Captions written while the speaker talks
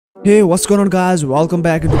Hey, what's going on guys? Welcome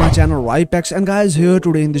back into my channel RiPEX, and guys, here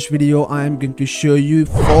today in this video I am going to show you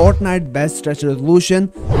Fortnite best stretch resolution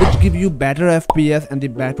which give you better FPS and the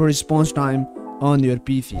better response time on your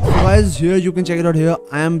PC. So guys, here you can check it out. Here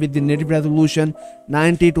I am with the native resolution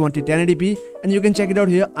 9020 1080p, and you can check it out.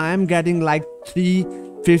 Here I am getting like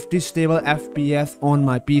 350 stable FPS on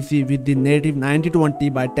my PC with the native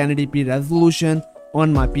 9020 by 1080p resolution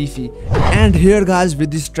on my PC. And here guys,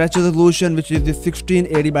 with the stretch resolution which is the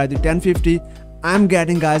 1680 by the 1050, I'm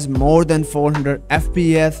getting guys more than 400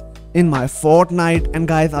 FPS in my Fortnite. And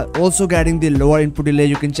guys, I'm also getting the lower input delay.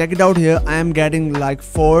 You can check it out. Here I am getting like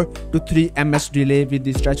 4 to 3 ms delay with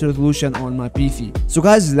the stretch resolution on my PC. So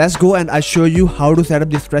guys, let's go and I show you how to set up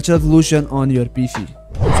the stretch resolution on your PC.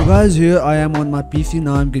 So guys, here I am on my PC.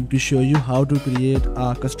 Now I'm going to show you how to create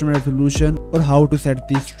a custom resolution or how to set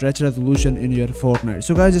the stretch resolution in your Fortnite.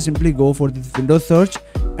 So guys, just simply go for this Windows search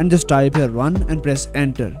and just type here run and press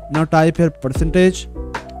enter. Now type here percentage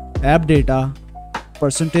app data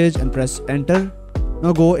percentage and press enter.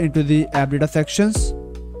 Now go into the app data sections,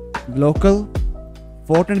 local,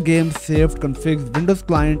 Fortnite game saved configs Windows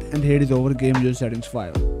client, and here is our game user settings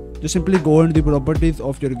file. Just simply go into the properties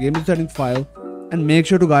of your game user settings file and make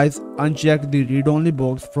sure to guys uncheck the read only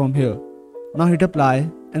box from here. Now hit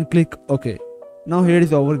apply and click OK. Now here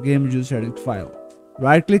is our game user settings file.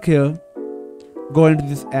 Right click here, go into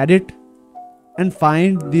this edit and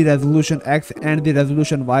find the resolution X and the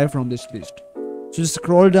resolution Y from this list. So just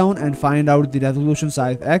scroll down and find out the resolution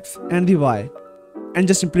size X and the Y, and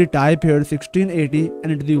just simply type here 1680,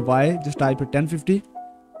 and into the Y just type here 1050.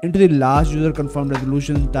 Into the last user confirmed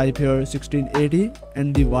resolution type here 1680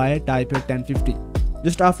 and the Y type here 1050.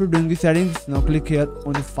 Just after doing the settings, now click here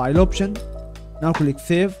on the file option. Now click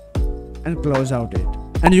save and close out it.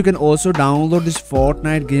 And you can also download this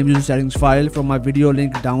Fortnite game user settings file from my video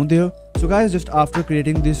link down there. So guys, just after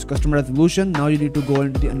creating this custom resolution, now you need to go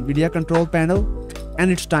into the NVIDIA control panel, and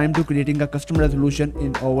it's time to creating a custom resolution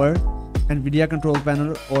in our NVIDIA control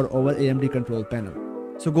panel or our AMD control panel.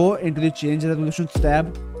 So go into the change resolutions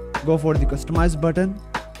tab, go for the customize button,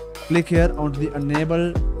 click here on the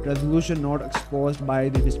enable resolution not exposed by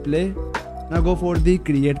the display. Now go for the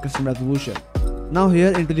create custom resolution. Now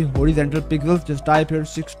here into the horizontal pixels just type here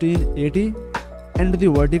 1680, and to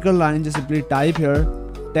the vertical line just simply type here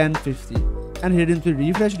 1050, and here into the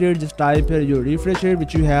refresh rate just type here your refresh rate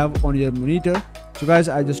which you have on your monitor. So guys,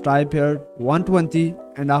 I just type here 120,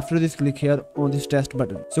 and after this click here on this test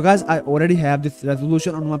button. So guys, I already have this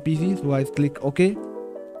resolution on my PC, so guys click OK.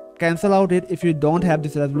 Cancel out it if you don't have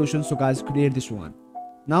this resolution. So guys, create this one.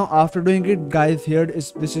 Now after doing it guys,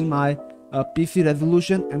 this is my PC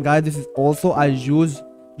resolution, and guys, this is also I use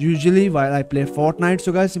usually while I play Fortnite.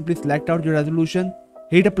 So guys, simply select out your resolution,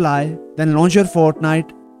 hit apply, then launch your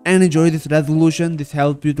Fortnite and enjoy this resolution. This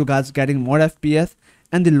helps you to guys getting more FPS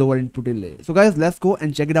and the lower input delay. So guys, let's go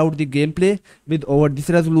and check it out the gameplay with over this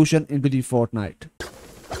resolution into the Fortnite.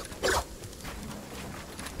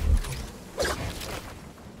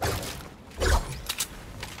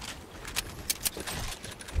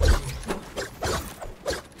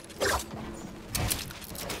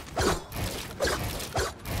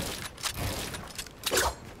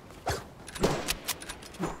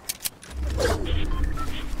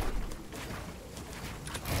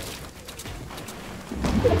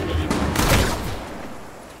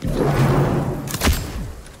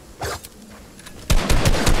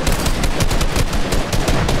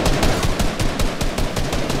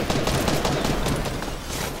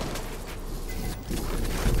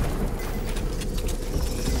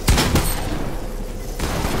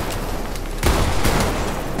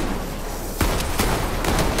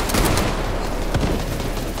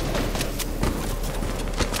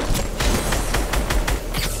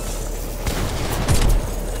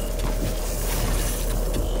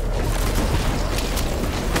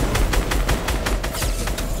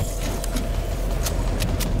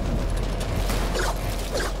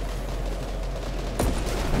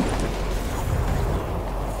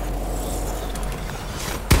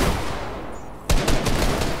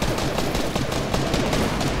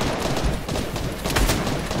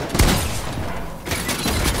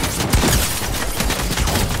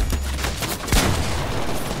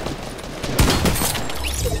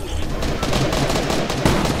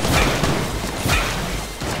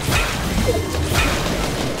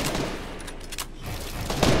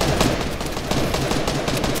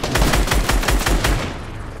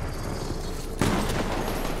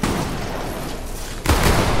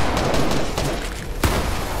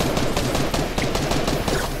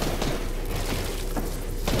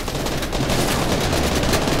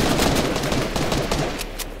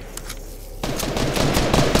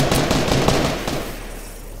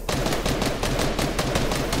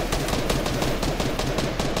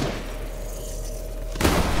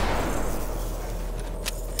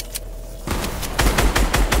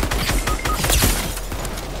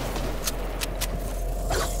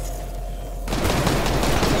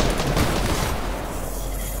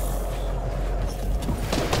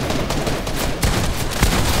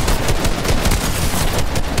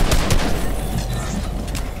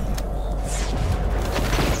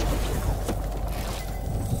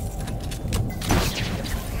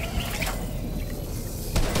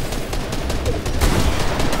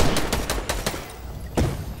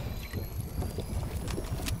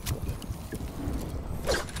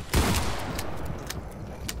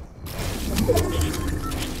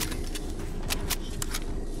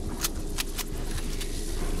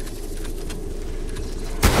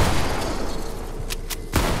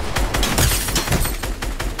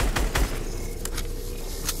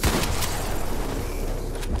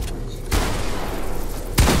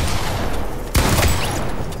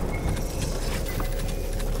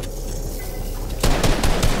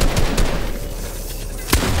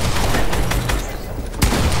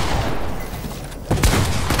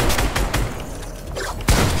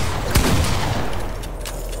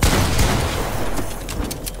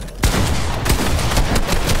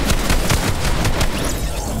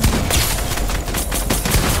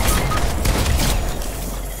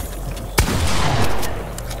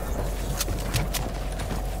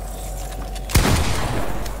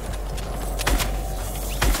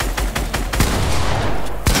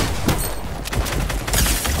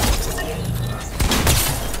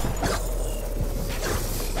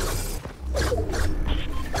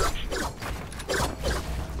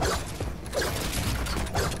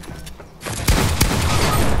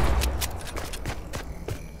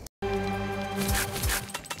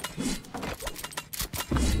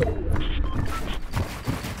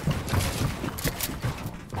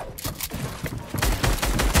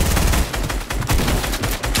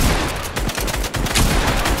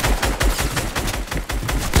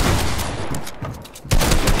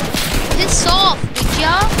 Piss off, did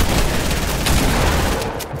ya?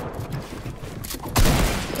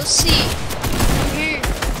 Pussy. Here.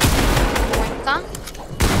 Boinka.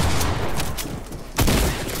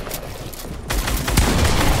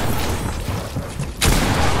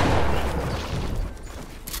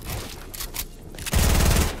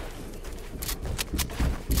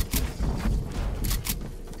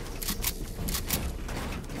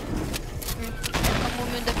 Kamu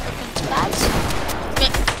minta perkentas?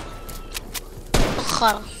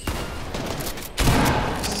 خرا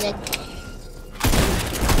زد